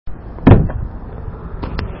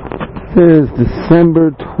It is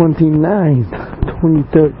December 29th,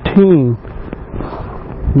 2013.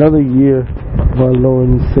 Another year of our Lord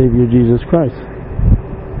and Savior Jesus Christ.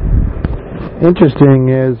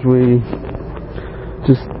 Interesting, as we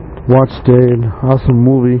just watched an awesome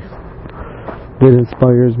movie that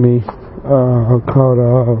inspires me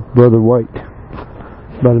called Brother White,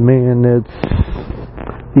 about a man that's,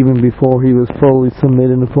 even before he was fully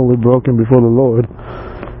submitted and fully broken before the Lord,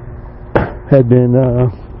 had been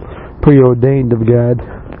preordained of God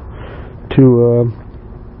to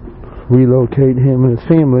relocate him and his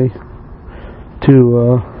family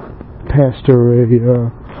to pastor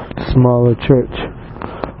a smaller church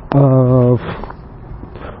of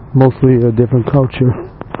mostly a different culture.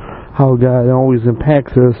 How God always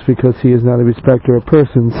impacts us because He is not a respecter of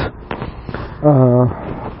persons,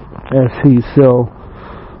 as He so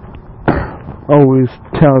always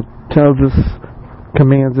tells us,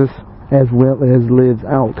 commands us, as well as lives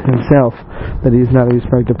out Himself, that He is not a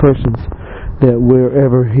respecter of persons, that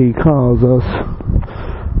wherever He calls us,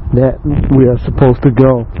 that we are supposed to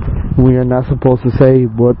go. We are not supposed to say,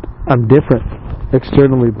 "But I'm different,"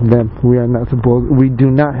 externally from them. We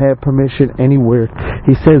do not have permission anywhere.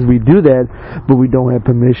 He says we do that, but we don't have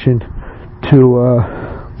permission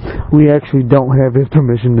to, we actually don't have His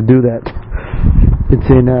permission to do that. It's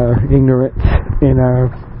in our ignorance, in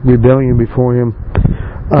our rebellion before Him,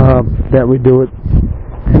 that we do it.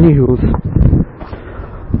 Anywho,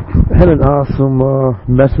 I had an awesome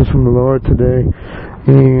message from the Lord today,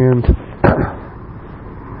 and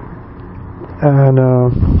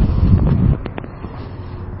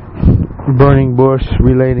burning bush,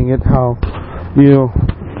 relating it, how,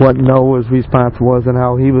 what Noah's response was and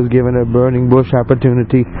how he was given a burning bush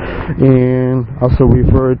opportunity, and also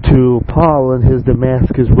referred to Paul and his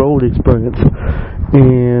Damascus Road experience,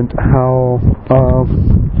 and how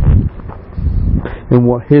and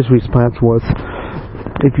what his response was.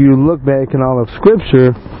 If you look back in all of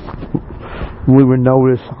Scripture, we would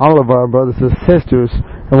notice all of our brothers and sisters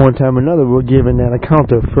at one time or another were given that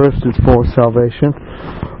account of first is for salvation.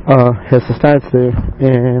 As it starts there,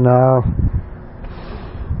 and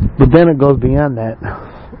but then it goes beyond that.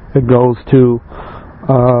 It goes to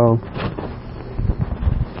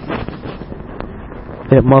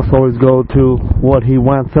it must always go to what He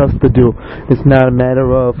wants us to do. It's not a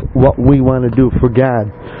matter of what we want to do for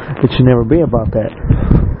God. It should never be about that.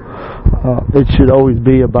 It should always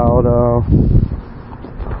be about,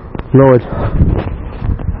 Lord,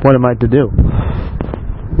 what am I to do?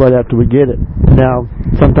 Right after we get it. Now,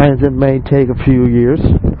 sometimes it may take a few years.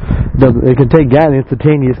 It can take God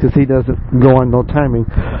instantaneous because He doesn't go on no timing.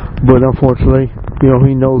 But unfortunately,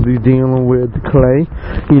 He knows He's dealing with clay.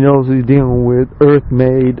 He knows He's dealing with earth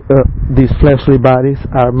made. These fleshly bodies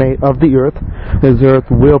are made of the earth. This earth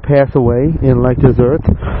will pass away, and like this earth,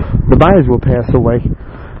 the bodies will pass away.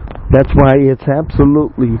 That's why it's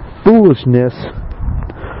absolutely foolishness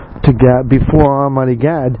to God, before Almighty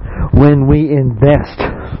God, when we invest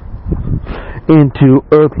into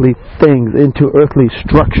earthly things, into earthly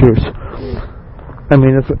structures. I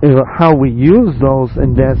mean, it's how we use those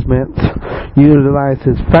investments, utilize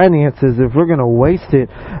His finances. If we're going to waste it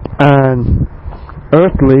on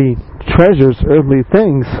earthly treasures, earthly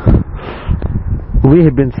things, we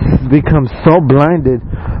have become so blinded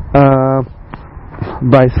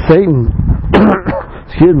by Satan,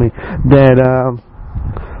 excuse me, that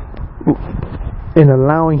in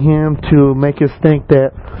allowing him to make us think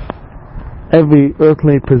that every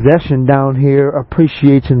earthly possession down here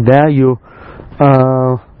appreciates in value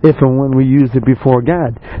if and when we use it before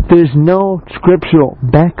God. There's no scriptural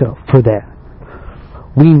backup for that.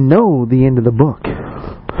 We know the end of the book.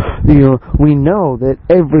 We know that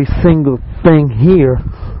every single thing here,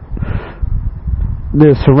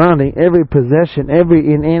 the surrounding, every possession,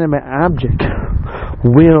 every inanimate object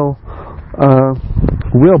will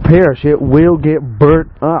perish. It will get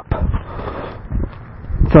burnt up.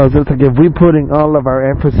 So it's like if we're putting all of our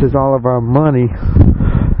emphasis, all of our money,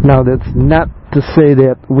 now that's not to say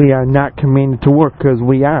that we are not commanded to work, because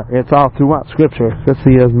we are. It's all throughout Scripture.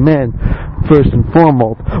 Especially as men, first and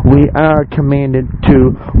foremost, we are commanded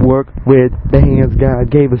to work with the hands God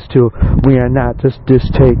gave us to. We are not just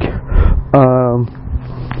think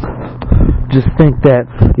that,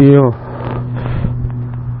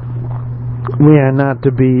 we are not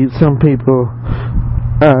to be, some people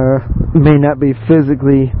may not be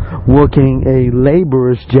physically working a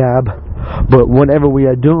laborer's job, but whatever we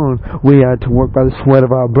are doing, we are to work by the sweat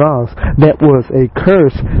of our brows. That was a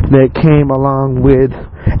curse that came along with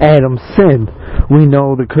Adam's sin. We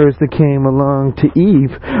know the curse that came along to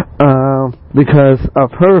Eve because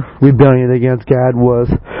of her rebellion against God was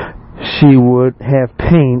she would have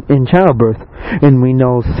pain in childbirth. And we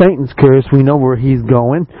know Satan's curse. We know where he's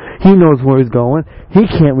going. He knows where he's going. He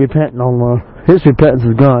can't repent no more. His repentance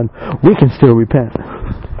is gone. We can still repent.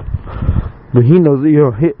 But he knows,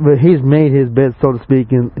 but he's made his bed, so to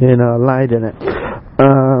speak, and lied in it.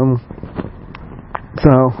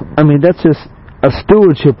 So, I mean, that's just a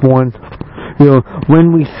stewardship one.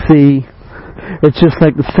 When we see, it's just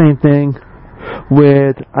like the same thing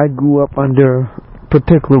with, I grew up under a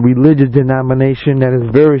particular religious denomination that is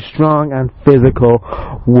very strong on physical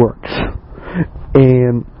works.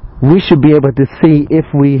 And we should be able to see, if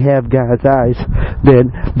we have God's eyes,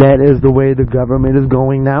 that is the way the government is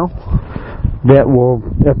going now. That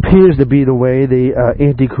appears to be the way the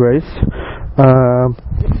Antichrist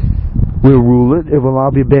will rule it. It will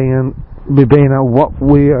all be based on what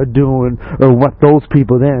we are doing, or what those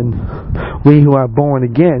people then, we who are born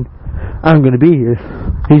again, aren't going to be here.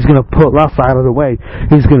 He's going to pull us out of the way.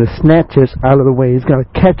 He's going to snatch us out of the way. He's going to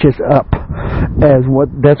catch us up. That's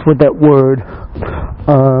what that word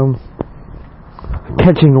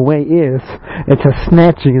catching away is. It's a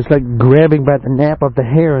snatching. It's like grabbing by the nape of the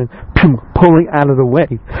hair and pulling out of the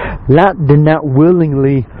way. Lot did not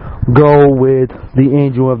willingly go with the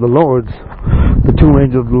angel of the Lord, the two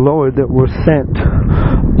angels of the Lord that were sent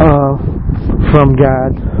from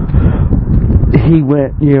God. He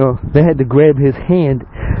went, they had to grab his hand,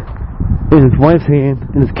 in his wife's hand,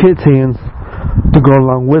 in his kid's hands, to go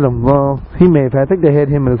along with him. Well, I think they had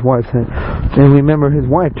him in his wife's hand. And remember, his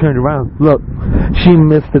wife turned around. Look, she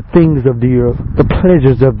missed the things of the earth, the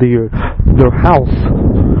pleasures of the earth, their house.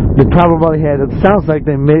 They probably had, it sounds like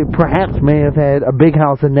they perhaps may have had a big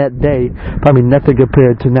house in that day, probably nothing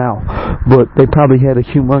compared to now. But they probably had a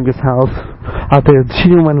humongous house out there. She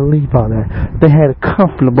didn't want to leave all that. They had a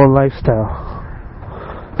comfortable lifestyle.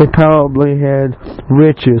 They probably had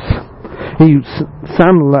riches. He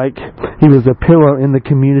sounded like he was a pillar in the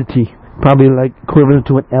community, probably like equivalent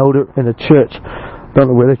to an elder in a church. Don't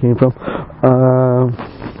know where that came from.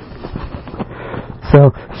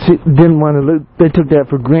 So she didn't want to. They took that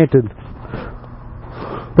for granted.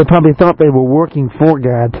 They probably thought they were working for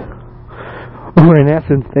God, or in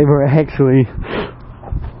essence, they were actually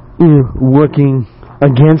working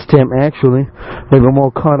against Him. Actually, they were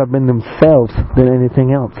more caught up in themselves than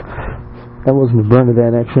anything else. That wasn't the brunt of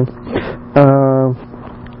that, actually.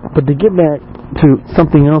 But to get back to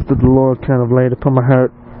something else that the Lord kind of laid upon my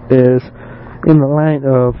heart is in the line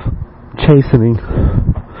of chastening.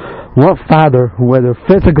 What father, whether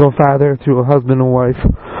physical father through a husband and wife,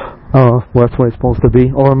 that's what it's supposed to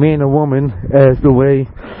be, or a man and woman, as the way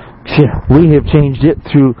we have changed it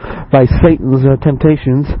by Satan's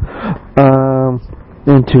temptations,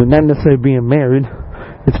 into not necessarily being married.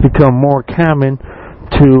 It's become more common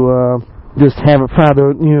to just have a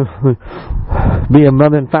father, be a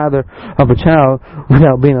mother and father of a child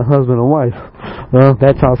without being a husband and wife. Well,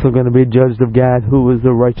 that's also going to be judged of God, who is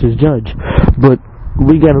the righteous judge. But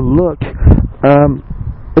we got to look,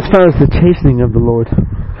 as far as the chastening of the Lord.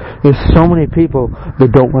 There's so many people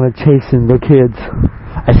that don't want to chasten their kids.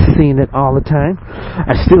 I've seen it all the time.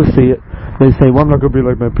 I still see it. They say, well, I'm not going to be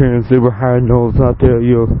like my parents. They were hard-nosed out there.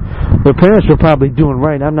 Their parents were probably doing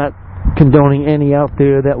right. I'm not condoning any out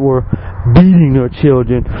there that were beating their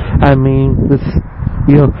children. I mean, there's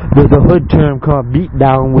a hood term called beat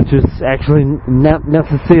down, which is actually not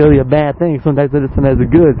necessarily a bad thing. Sometimes it's a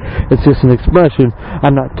good. It's just an expression.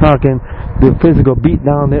 I'm not talking the physical beat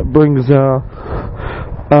down that brings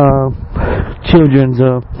children's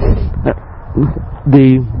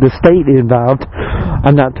the state involved.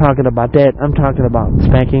 I'm not talking about that. I'm talking about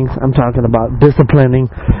spankings. I'm talking about disciplining.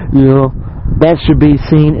 That should be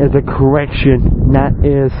seen as a correction, not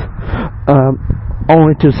as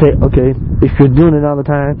only to say, okay, if you're doing it all the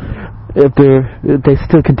time, if they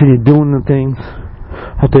still continue doing the things,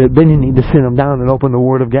 then you need to sit them down and open the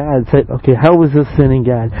Word of God and say, okay, how is this sinning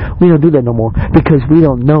God? We don't do that no more because we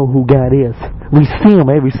don't know who God is. We see Him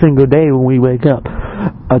every single day when we wake up.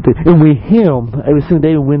 And we hear Him every single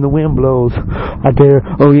day when the wind blows out there,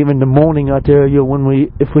 or even the morning out there,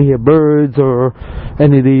 if we hear birds or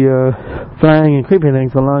any of the flying and creeping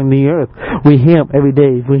things along the earth. We hear Him every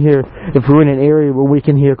day. If we're in an area where we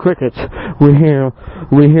can hear crickets, we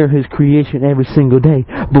hear His creation every single day,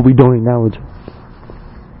 but we don't acknowledge Him.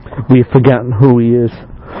 We've forgotten who He is,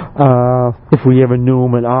 if we ever knew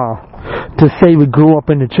Him at all. To say we grew up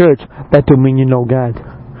in the church, that don't mean you know God.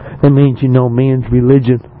 That means you know man's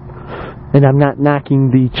religion. And I'm not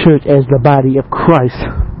knocking the church as the body of Christ.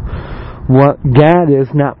 What God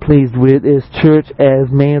is not pleased with is church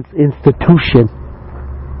as man's institution.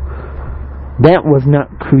 That was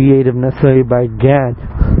not created necessarily by God.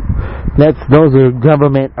 Those are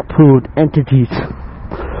government-approved entities.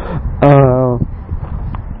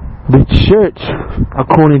 The church,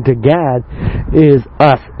 according to God, is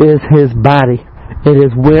us, is His body. It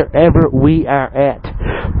is wherever we are at.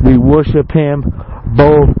 We worship Him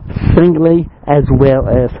both singly as well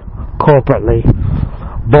as corporately.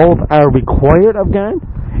 Both are required of God,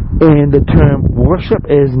 and the term worship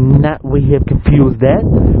is not, we have confused that.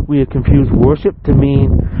 We have confused worship to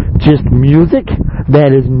mean just music.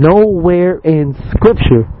 That is nowhere in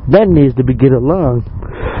Scripture. That needs to be get along.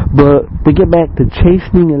 But to get back to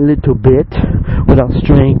chastening a little bit without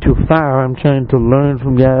straying too far, I'm trying to learn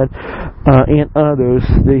from God and others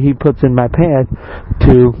that He puts in my path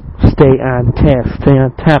to stay on task, stay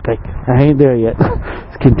on topic. I ain't there yet.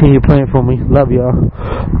 Just continue praying for me. Love y'all.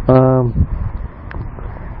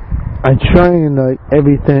 I try and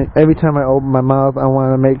every time I open my mouth, I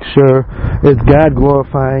want to make sure it's God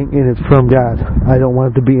glorifying and it's from God. I don't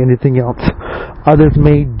want it to be anything else. Others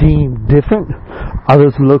may deem different.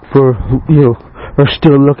 Others look for, are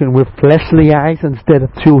still looking with fleshly eyes instead of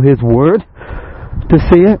through His Word to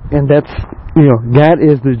see it. And that's, God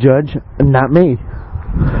is the judge, not me.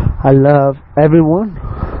 I love everyone.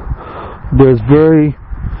 There's very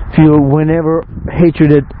few, whenever hatred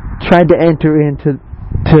had tried to enter into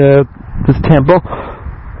this temple,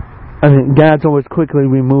 God's always quickly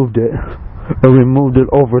removed it, or removed it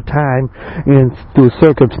over time and through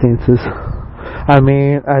circumstances.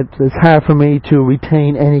 It's hard for me to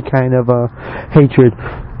retain any kind of hatred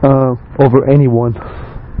over anyone.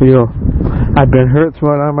 I've been hurt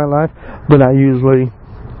throughout my life, but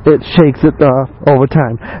it shakes it off over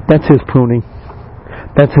time. That's His pruning.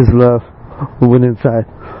 That's His love within inside.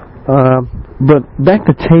 But back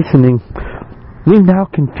to chastening. We've now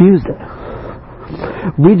confused it.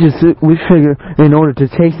 We figure in order to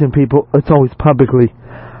chasten people, it's always publicly.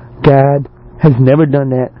 God has never done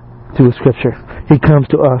that through Scripture. He comes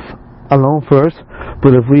to us alone first,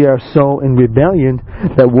 but if we are so in rebellion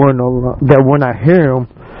that we're not hearing Him,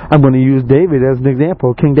 I'm going to use David as an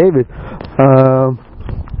example. King David,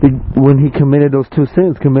 when he committed those two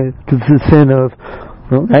sins, the sin of,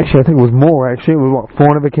 I think it was more. It was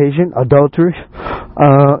fornication, adultery,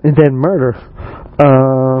 and then murder.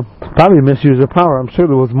 Probably misuse of power. I'm sure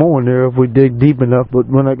there was more in there if we dig deep enough, but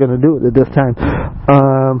we're not going to do it at this time.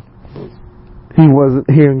 He wasn't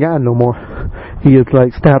hearing God no more. He was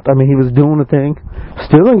stopped. He was doing the thing,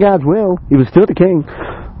 still in God's will. He was still the king.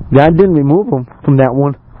 God didn't remove him from that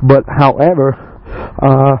one, but however,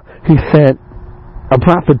 He sent a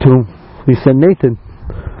prophet to him. He sent Nathan.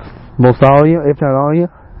 Most all of you, if not all of you,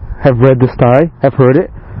 have read the story, have heard it,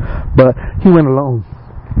 but he went alone.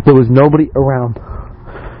 There was nobody around.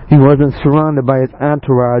 He wasn't surrounded by his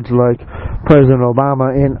entourage like President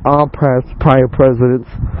Obama and all prior presidents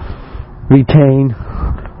retain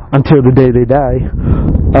until the day they die.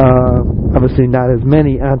 Obviously not as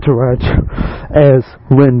many entourage as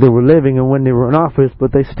when they were living and when they were in office,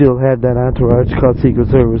 but they still had that entourage called Secret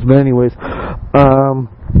Service. But anyways,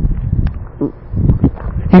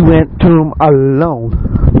 He went to him alone.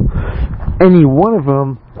 Any one of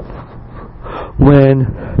them, when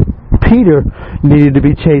Peter needed to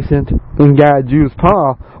be chastened, when God used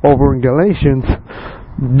Paul over in Galatians,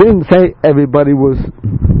 didn't say everybody was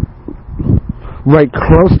right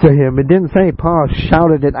close to him. It didn't say Paul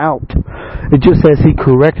shouted it out. It just says he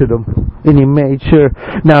corrected them and he made sure.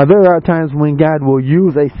 Now there are times when God will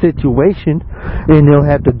use a situation and He'll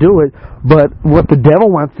have to do it, but what the devil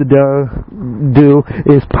wants to do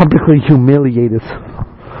is publicly humiliate us.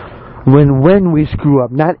 When we screw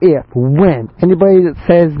up, not if, when. Anybody that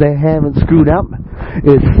says they haven't screwed up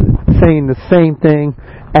is saying the same thing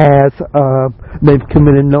as they've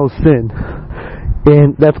committed no sin.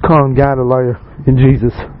 And that's calling God a liar in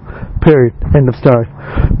Jesus. Period. End of story.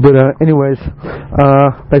 But anyways,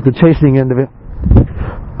 like the chastening end of it,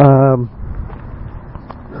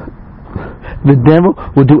 the devil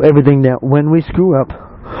will do everything that when we screw up,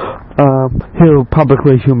 he'll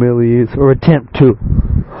publicly humiliate us or attempt to.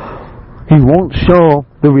 He won't show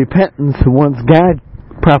the repentance once God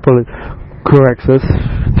properly corrects us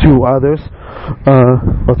through others,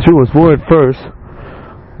 or through His Word first,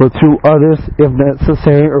 but through others if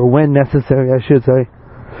necessary, or when necessary, I should say.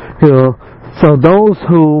 So those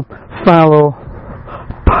who follow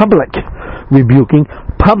public rebuking,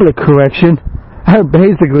 public correction, are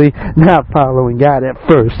basically not following God at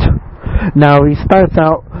first. Now, He starts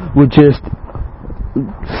out with just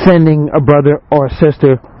sending a brother or a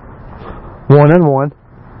sister one-on-one.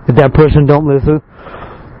 If that person don't listen,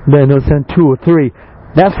 then He'll send 2 or 3.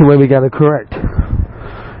 That's the way we got to correct.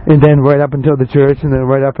 And then right up until the church, and then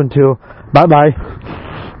right up until bye-bye.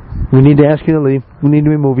 We need to ask you to leave. We need to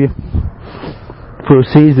remove you. for a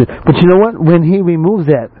season. But you know what? When He removes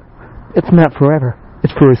that, it's not forever.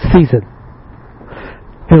 It's for a season.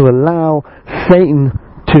 He'll allow Satan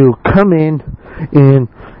to come in and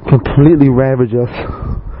completely ravage us,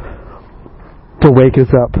 to wake us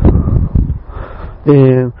up.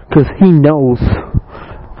 And because He knows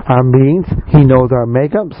our beings, He knows our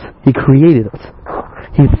makeups. He created us.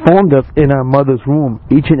 He formed us in our mother's womb,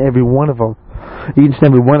 each and every one of them. Each and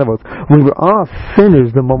every one of us. We were all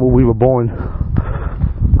sinners the moment we were born,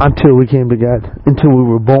 until we came to God, until we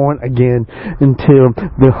were born again, until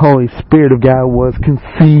the Holy Spirit of God was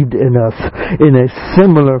conceived in us in a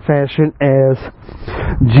similar fashion as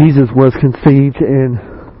Jesus was conceived in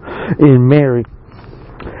Mary.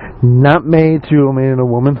 Not made through a man and a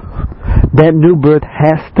woman. That new birth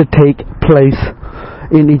has to take place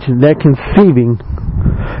in each, that conceiving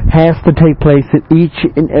has to take place in each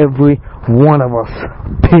and every one of us.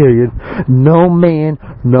 Period. No man,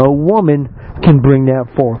 no woman can bring that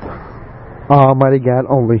forth. Almighty God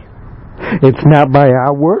only. It's not by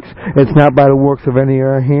our works. It's not by the works of any of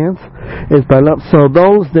our hands. It's by love. So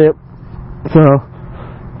those that,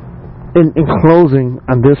 in closing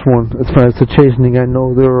on this one, as far as the chastening, I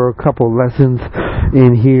know there are a couple lessons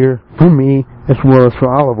in here for me as well as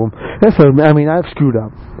for all of them. I've screwed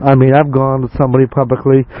up. I've gone to somebody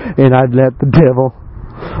publicly and I've let the devil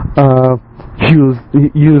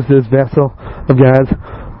use this vessel of God's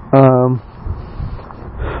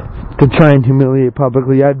to try and humiliate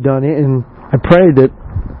publicly. I've done it, and I pray that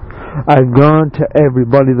I've gone to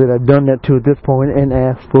everybody that I've done that to at this point and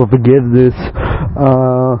asked for forgiveness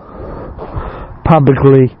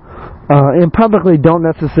publicly. And publicly don't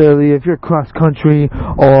necessarily, if you're cross country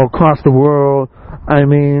or across the world,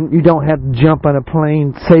 you don't have to jump on a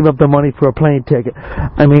plane, save up the money for a plane ticket.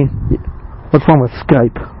 What's wrong with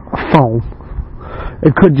Skype? A phone.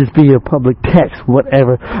 It could just be a public text,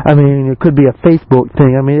 whatever. It could be a Facebook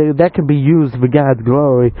thing. That can be used for God's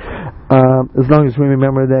glory. As long as we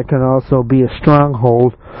remember that can also be a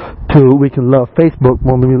stronghold to, we can love Facebook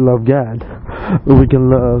more than we love God. We can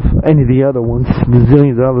love any of the other ones, the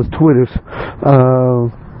zillions of others, Twitters,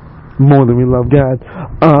 more than we love God.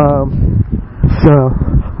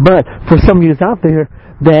 But for some of you out there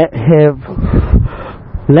that have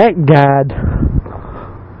let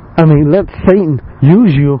let Satan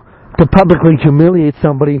use you to publicly humiliate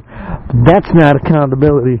somebody, that's not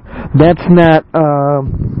accountability. That's not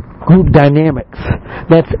group dynamics.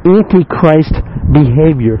 That's Antichrist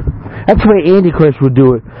behavior. That's the way Antichrist would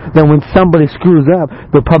do it. That when somebody screws up,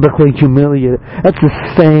 they'll publicly humiliate it. That's the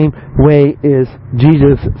same way as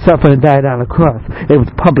Jesus suffered and died on a cross. It was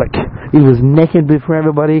public. He was naked before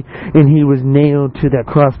everybody, and He was nailed to that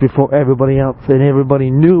cross before everybody else, and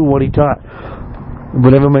everybody knew what He taught.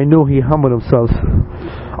 But everybody knew He humbled Himself.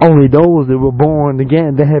 Only those that were born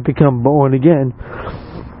again, that had become born again,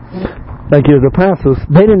 like His apostles,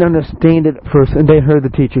 they didn't understand it at first, and they heard the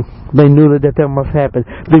teaching. They knew that must happen.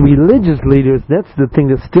 The religious leaders, that's the thing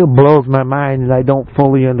that still blows my mind and I don't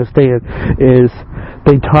fully understand, is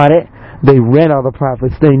they taught it, they read all the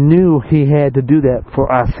prophets, they knew He had to do that for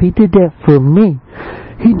us. He did that for me.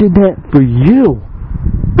 He did that for you.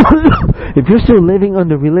 If you're still living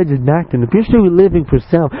under religious doctrine, if you're still living for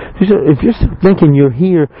self, if you're still thinking you're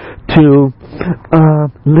here to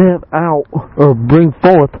live out or bring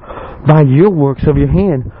forth by your works of your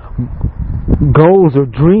hand goals or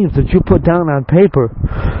dreams that you put down on paper,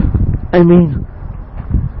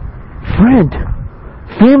 friend,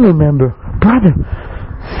 family member, brother,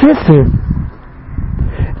 sister,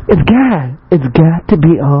 it's got to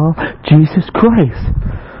be all Jesus Christ.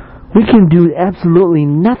 We can do absolutely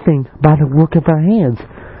nothing by the work of our hands.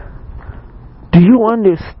 Do you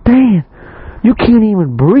understand? You can't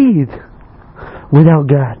even breathe without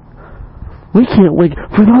God. We can't wake.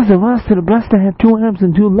 For those of us that are blessed to have 2 arms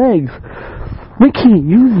and 2 legs, we can't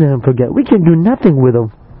use them for God. We can do nothing with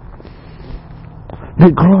them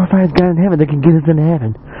that glorifies God in heaven, that can get us into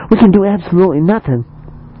heaven. We can do absolutely nothing.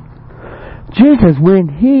 Jesus, when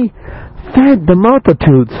He fed the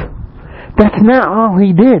multitudes, that's not all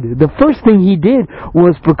He did. The first thing He did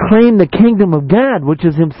was proclaim the kingdom of God, which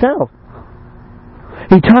is Himself.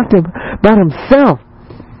 He talked about Himself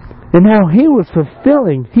and how He was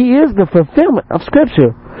fulfilling. He is the fulfillment of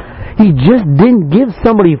Scripture. He just didn't give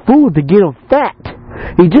somebody food to get them fat.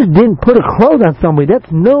 He just didn't put a clothes on somebody. That's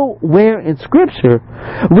nowhere in Scripture.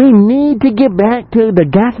 We need to get back to the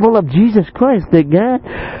gospel of Jesus Christ, that God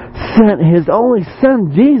sent His only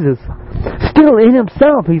Son, Jesus, still in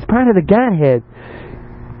Himself. He's part of the Godhead.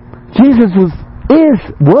 Jesus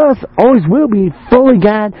always will be fully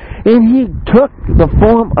God, and He took the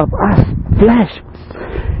form of us, flesh.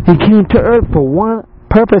 He came to earth for one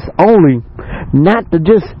purpose only, not to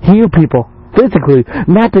just heal people physically,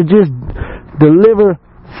 not to just deliver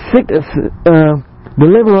sickness,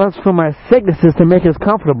 deliver us from our sicknesses to make us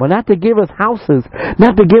comfortable, not to give us houses,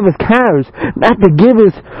 not to give us cars, not to give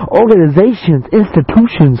us organizations,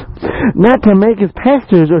 institutions, not to make us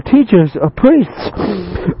pastors or teachers or priests.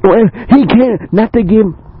 He can't, not to give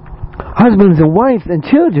husbands and wives and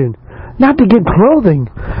children, not to give clothing,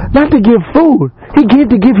 not to give food. He came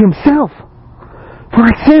to give himself for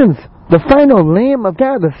our sins. The final Lamb of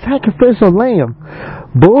God, the sacrificial Lamb.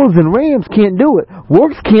 Bulls and rams can't do it.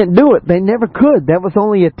 Works can't do it. They never could. That was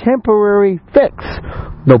only a temporary fix.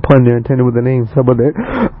 No pun there intended with the names. How about that?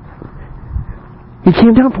 He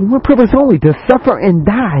came down for one purpose only, to suffer and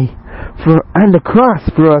die on the cross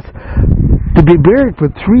for us, to be buried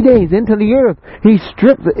for 3 days into the earth. He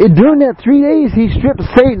stripped, during that 3 days, he stripped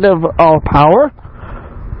Satan of all power.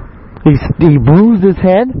 He bruised his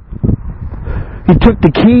head. He took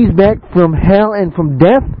the keys back from hell and from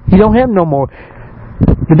death. He don't have no more.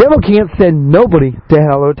 The devil can't send nobody to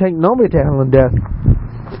hell or take nobody to hell and death.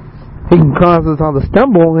 He can cause us all to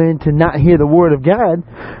stumble and to not hear the word of God.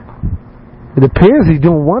 It appears he's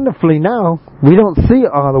doing wonderfully now. We don't see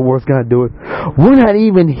all the works God doing. We're not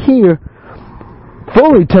even here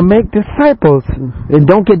fully to make disciples. And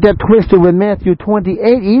don't get that twisted with Matthew 28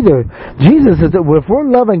 either. Jesus says that if we're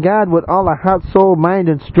loving God with all our heart, soul, mind,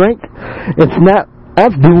 and strength, it's not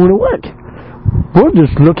us doing the work. We're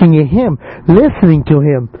just looking at Him, listening to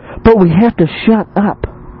Him. But we have to shut up.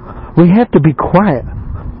 We have to be quiet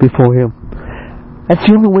before Him. That's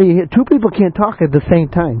the only way. Two people can't talk at the same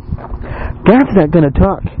time. God's not going to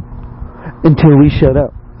talk until we shut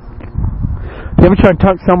up. You ever try to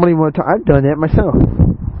talk to somebody when I've done that myself.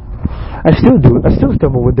 I still do it. I still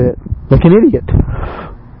stumble with that. Like an idiot.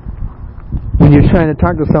 When you're trying to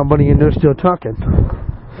talk to somebody and they're still talking.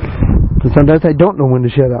 And sometimes I don't know when to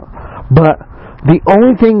shut up. But the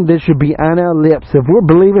only thing that should be on our lips, if we're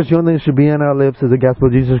believers, the only thing that should be on our lips is the gospel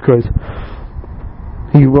of Jesus Christ.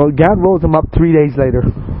 God rose him up 3 days later.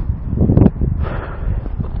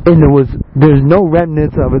 And there's no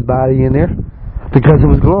remnants of his body in there. Because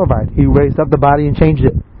it was glorified. He raised up the body and changed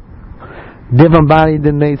it. Different body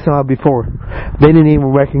than they saw before. They didn't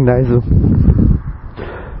even recognize him.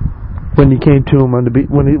 When he came to him on the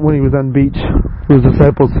beach, when he was on the beach, his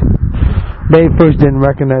disciples, they first didn't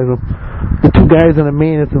recognize him. The two guys and a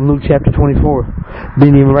man, it's in Luke chapter 24,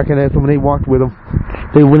 didn't even recognize him when they walked with him.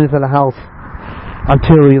 They went into the house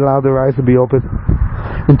until he allowed their eyes to be opened.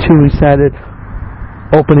 Until he started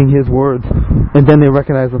opening his words. And then they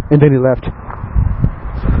recognized him. And then he left.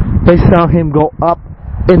 They saw him go up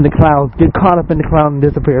in the clouds, get caught up in the cloud and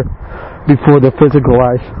disappear before their physical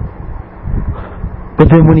eyes.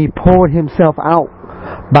 But then when he poured himself out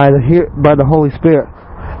by the Holy Spirit,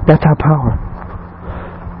 that's our power.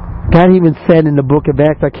 God even said in the book of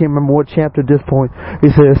Acts, I can't remember what chapter at this point,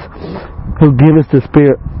 He says, He'll give us the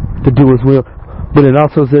Spirit to do His will. But it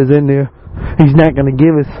also says in there, He's not going to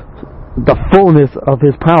give us the fullness of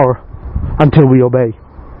His power until we obey.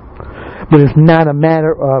 But it's not a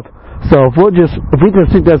matter of, so if we just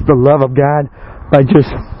think that's the love of God by just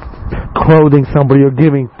clothing somebody or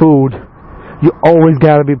giving food, you always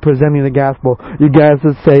got to be presenting the gospel. You guys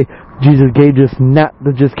to say Jesus gave us not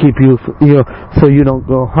to just keep you so you don't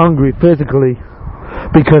go hungry physically,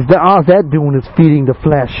 because all that doing is feeding the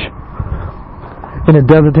flesh. And it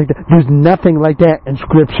doesn't take that. There's nothing like that in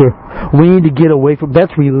Scripture. We need to get away from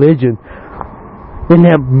that's religion. And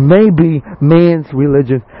that may be man's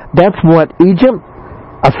religion. That's what Egypt,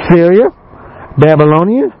 Assyria,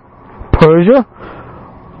 Babylonia, Persia,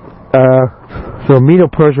 so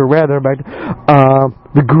Medo-Persia rather,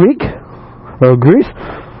 the Greek, or Greece,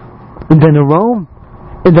 and then the Rome,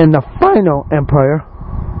 and then the final empire,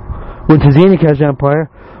 which is the Antichrist Empire,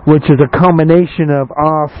 which is a combination of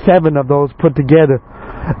all 7 of those put together.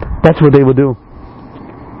 That's what they will do.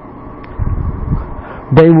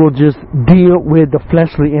 They will just deal with the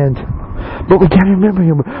fleshly end. But we got to remember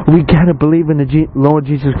Him. We got to believe in the Lord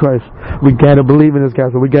Jesus Christ. We got to believe in His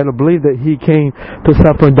gospel. We got to believe that He came to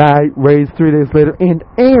suffer and die, raised 3 days later, and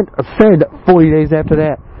ascended 40 days after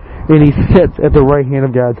that. And He sits at the right hand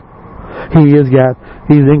of God. He is God.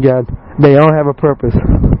 He's in God. They all have a purpose.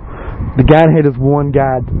 The Godhead is one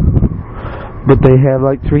God, but they have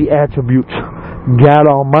like 3 attributes. God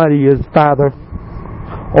Almighty is Father,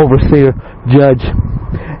 Overseer, Judge.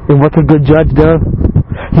 And what's a good judge does?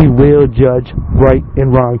 He will judge right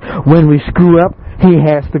and wrong. When we screw up, He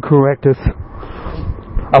has to correct us.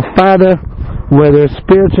 A father, whether a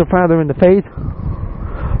spiritual father in the faith,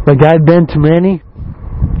 like I've been to many,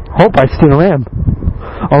 hope I still am.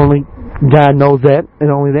 Only God knows that,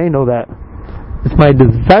 and only they know that. It's my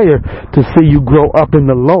desire to see you grow up in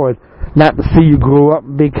the Lord, not to see you grow up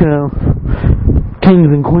and become kings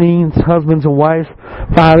and queens, husbands and wives,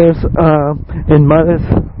 fathers and mothers.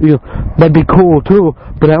 That'd be cool too,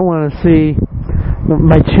 but I want to see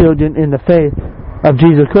my children in the faith of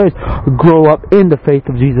Jesus Christ grow up in the faith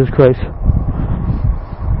of Jesus Christ.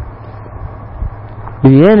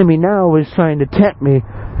 The enemy now is trying to tempt me,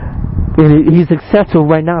 and he's successful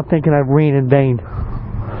right now thinking I've reigned in vain.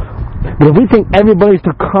 But if we think everybody's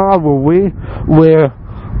the called where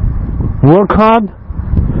we're called,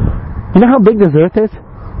 you know how big this earth is?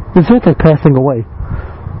 This earth is passing away.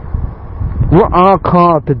 We're all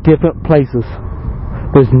called to different places.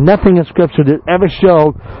 There's nothing in Scripture that ever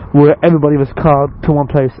showed where everybody was called to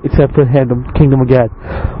one place except for heaven, kingdom of God.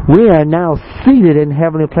 We are now seated in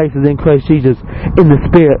heavenly places in Christ Jesus, in the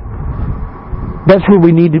Spirit. That's where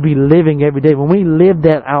we need to be living every day. When we live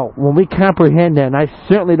that out, when we comprehend that, and I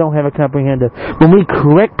certainly don't have a comprehender, when we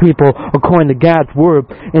correct people according to God's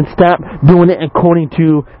Word and stop doing it according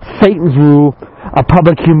to Satan's rule of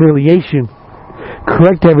public humiliation,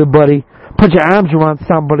 correct everybody, put your arms around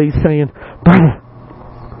somebody saying, brother,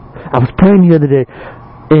 I was praying the other day,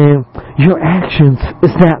 and your actions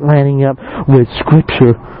is not lining up with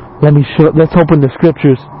Scripture. Let's open the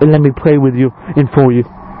Scriptures and let me pray with you and for you.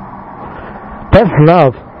 That's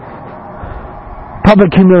love.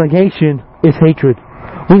 Public humiliation is hatred.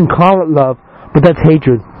 We can call it love, but that's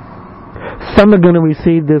hatred. Some are going to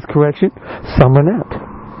receive this correction, some are not.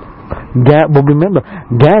 God will remember,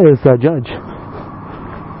 God is our judge.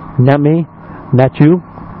 Not me, not you,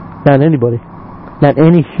 not anybody. Not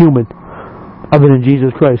any human other than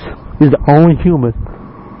Jesus Christ. He's the only human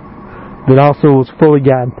that also was fully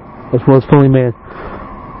God as well as fully man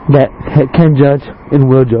that can judge and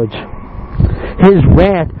will judge. His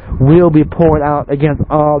wrath will be poured out against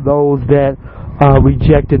all those that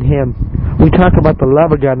rejected Him. We talk about the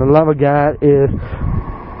love of God, and the love of God is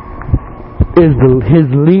His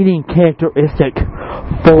leading characteristic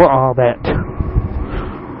for all that.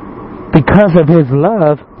 Because of His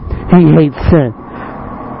love, He hates sin.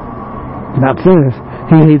 Not sinners.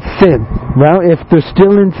 He hates sin. Well, if they're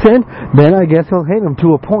still in sin, then I guess He'll hate them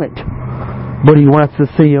to a point. But He wants to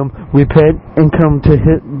see them repent and come to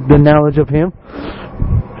the knowledge of Him.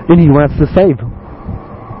 And He wants to save them.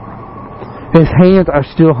 His hands are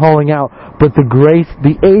still holding out, but the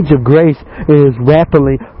age of grace is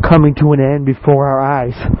rapidly coming to an end before our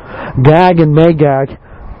eyes. Gog and Magog,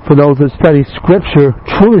 for those that study Scripture,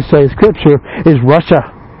 truly study Scripture, is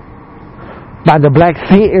Russia. By the Black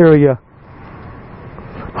Sea area.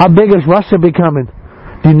 How big is Russia becoming?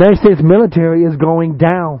 The United States military is going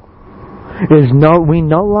down. We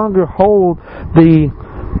no longer hold the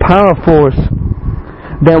power force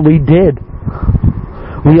that we did.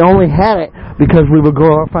 We only had it because we were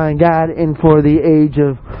glorifying God and for the age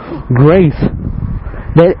of grace.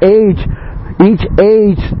 That age, each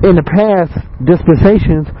age in the past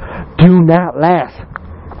dispensations do not last.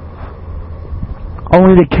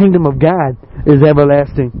 Only the kingdom of God is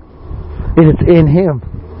everlasting. And it's in Him.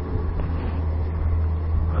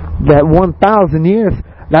 That 1,000 years,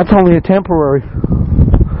 that's only a temporary.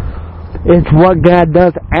 It's what God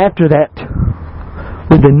does after that.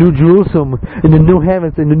 With the new Jerusalem, and the new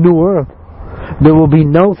heavens, and the new earth. There will be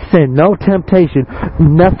no sin, no temptation.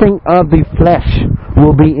 Nothing of the flesh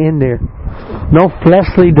will be in there. No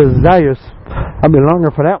fleshly desires. I'll be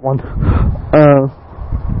longer for that one.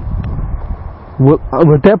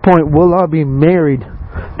 At that point, we'll all be married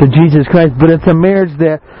to Jesus Christ. But it's a marriage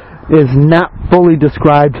that is not fully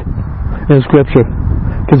described in Scripture.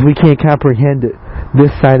 Because we can't comprehend it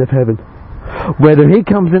this side of heaven. Whether He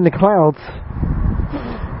comes in the clouds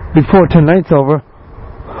before tonight's over,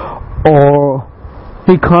 or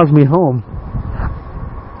He calls me home,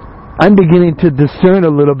 I'm beginning to discern a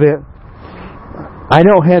little bit. I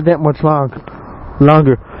don't have that much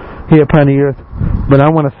longer here upon the earth, but I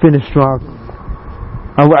want to finish strong.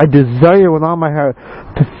 I desire with all my heart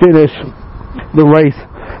to finish the race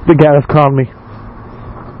that God has called me.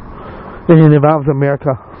 And it involves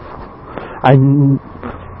America. I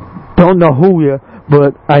don't know who yet,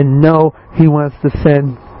 but I know He wants to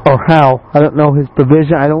send, or how. I don't know His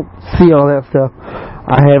provision. I don't see all that stuff.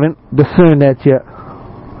 I haven't discerned that yet.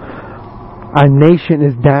 Our nation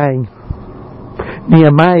is dying.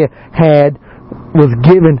 Nehemiah was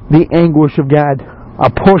given the anguish of God, a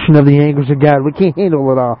portion of the anguish of God. We can't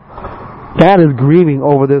handle it all. God is grieving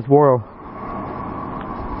over this world.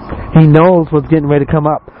 He knows what's getting ready to come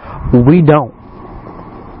up. We don't.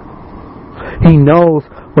 He knows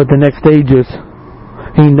what the next stage is.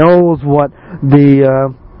 He knows what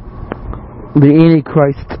the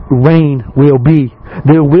Antichrist reign will be.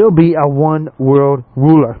 There will be a one world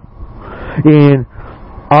ruler. And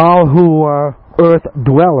all who are earth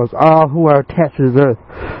dwellers, all who are attached to this earth,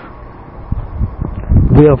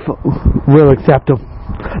 will accept him.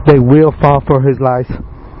 They will fall for his lies.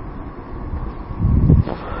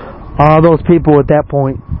 All those people at that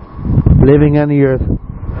point living on the earth,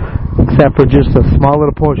 except for just a small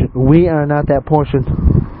little portion. We are not that portion.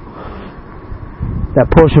 That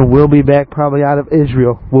portion will be back probably out of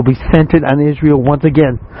Israel. Will be centered on Israel once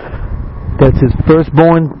again. That's his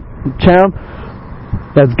firstborn child.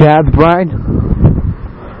 That's God's bride.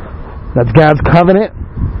 That's God's covenant.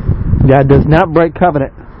 God does not break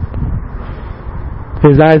covenant.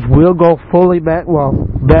 His eyes will go fully back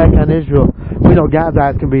on Israel. We know God's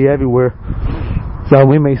eyes can be everywhere. So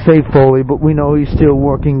we may say fully, but we know He's still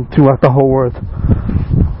working throughout the whole earth.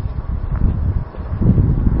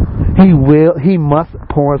 He must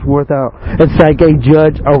pour His word out. It's like a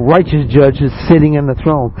righteous judge is sitting on the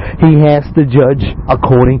throne. He has to judge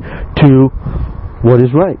according to what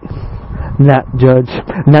is right. Not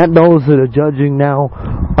those that are judging now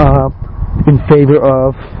in favor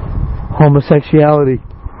of homosexuality.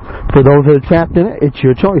 For those that are trapped in it, it's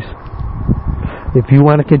your choice. If you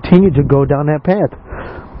want to continue to go down that path,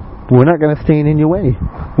 we're not going to stand in your way.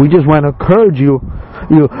 We just want to encourage you.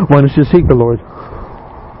 Why don't you seek the Lord?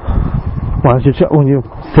 Why don't you when you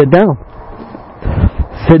sit down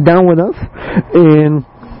with us and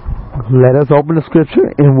let us open the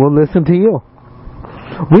Scripture and we'll listen to you.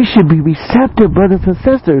 We should be receptive, brothers and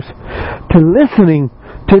sisters, to listening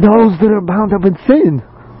to those that are bound up in sin.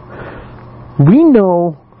 We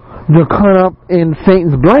know they're caught up in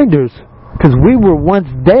Satan's blinders because we were once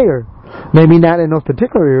there. Maybe not in those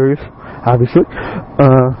particular areas, obviously,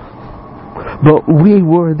 but we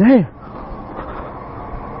were there.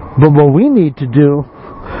 But what we need to do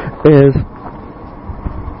is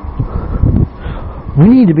we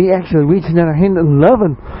need to be actually reaching out our hand and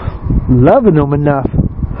loving them enough.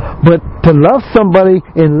 But to love somebody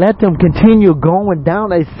and let them continue going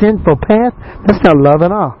down a sinful path, that's not love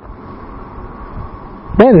at all.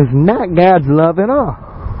 That is not God's love at all.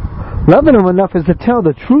 Loving them enough is to tell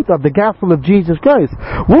the truth of the gospel of Jesus Christ.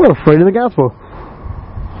 We're afraid of the gospel.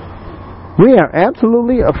 We are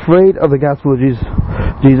absolutely afraid of the gospel of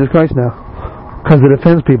Jesus Christ now. Because it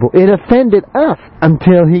offends people. It offended us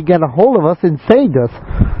until He got a hold of us and saved us.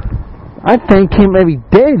 I thank Him every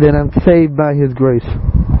day that I'm saved by His grace.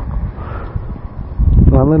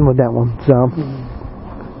 Well, I'll end with that one. So,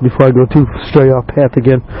 before I go too straight off path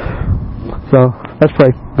again. So, let's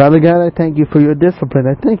pray. Father God, I thank You for Your discipline.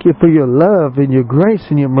 I thank You for Your love and Your grace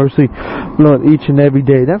and Your mercy, Lord, each and every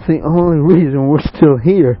day. That's the only reason we're still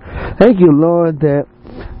here. Thank You, Lord, that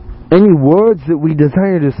any words that we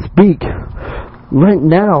desire to speak right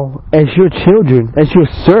now as Your children, as Your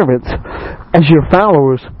servants, as Your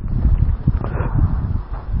followers,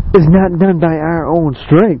 is not done by our own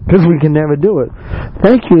strength, because we can never do it.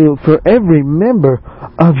 Thank You for every member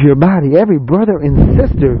of Your body, every brother and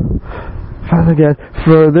sister, Father God,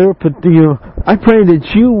 for I pray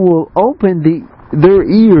that You will open their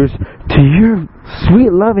ears to Your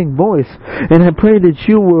sweet, loving voice, and I pray that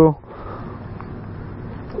You will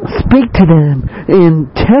speak to them and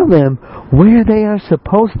tell them where they are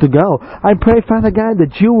supposed to go. I pray, Father God,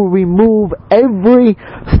 that You will remove every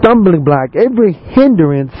stumbling block, every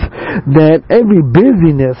hindrance, every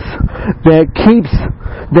busyness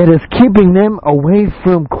that is keeping them away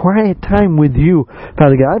from quiet time with You.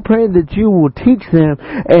 Father God, I pray that You will teach them,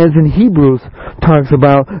 as in Hebrews talks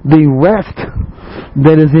about, the rest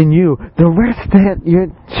that is in You, the rest that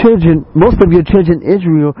most of Your children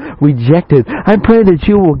Israel rejected. I pray that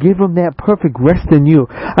You will give them that perfect rest in You.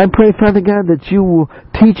 I pray, Father God, that You will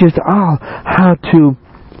teach us all how to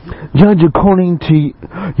judge according to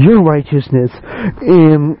Your righteousness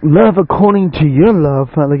and love according to Your love,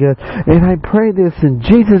 Father God. And I pray this in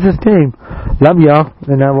Jesus' name. Love y'all,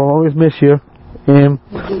 and I will always miss you. And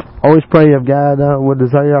always pray if God will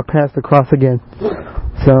desire our paths to cross again.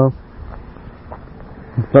 So,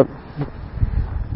 but